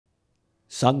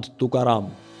Sant Tukaram.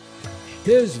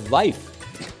 His wife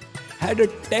had a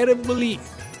terribly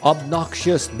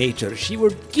obnoxious nature. She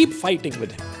would keep fighting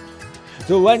with him.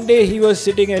 So one day he was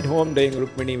sitting at home doing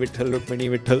Rukmini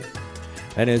Vitthal,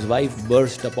 and his wife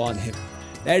burst upon him.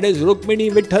 That is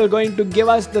Rukmini Vitthal going to give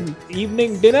us the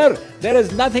evening dinner? There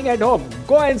is nothing at home.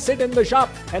 Go and sit in the shop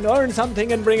and earn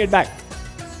something and bring it back.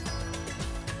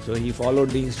 So he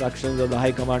followed the instructions of the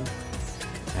High Command.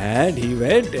 And he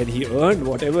went and he earned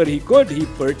whatever he could. He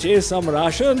purchased some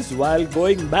rations. While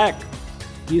going back,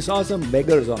 he saw some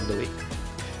beggars on the way.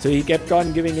 So he kept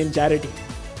on giving in charity.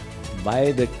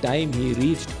 By the time he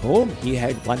reached home, he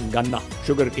had one ganna,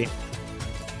 sugar cane.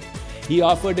 He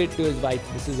offered it to his wife.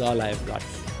 This is all I have got.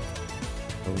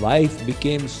 The wife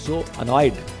became so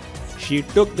annoyed. She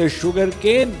took the sugar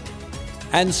cane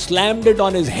and slammed it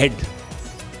on his head.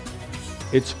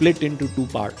 It split into two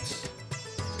parts.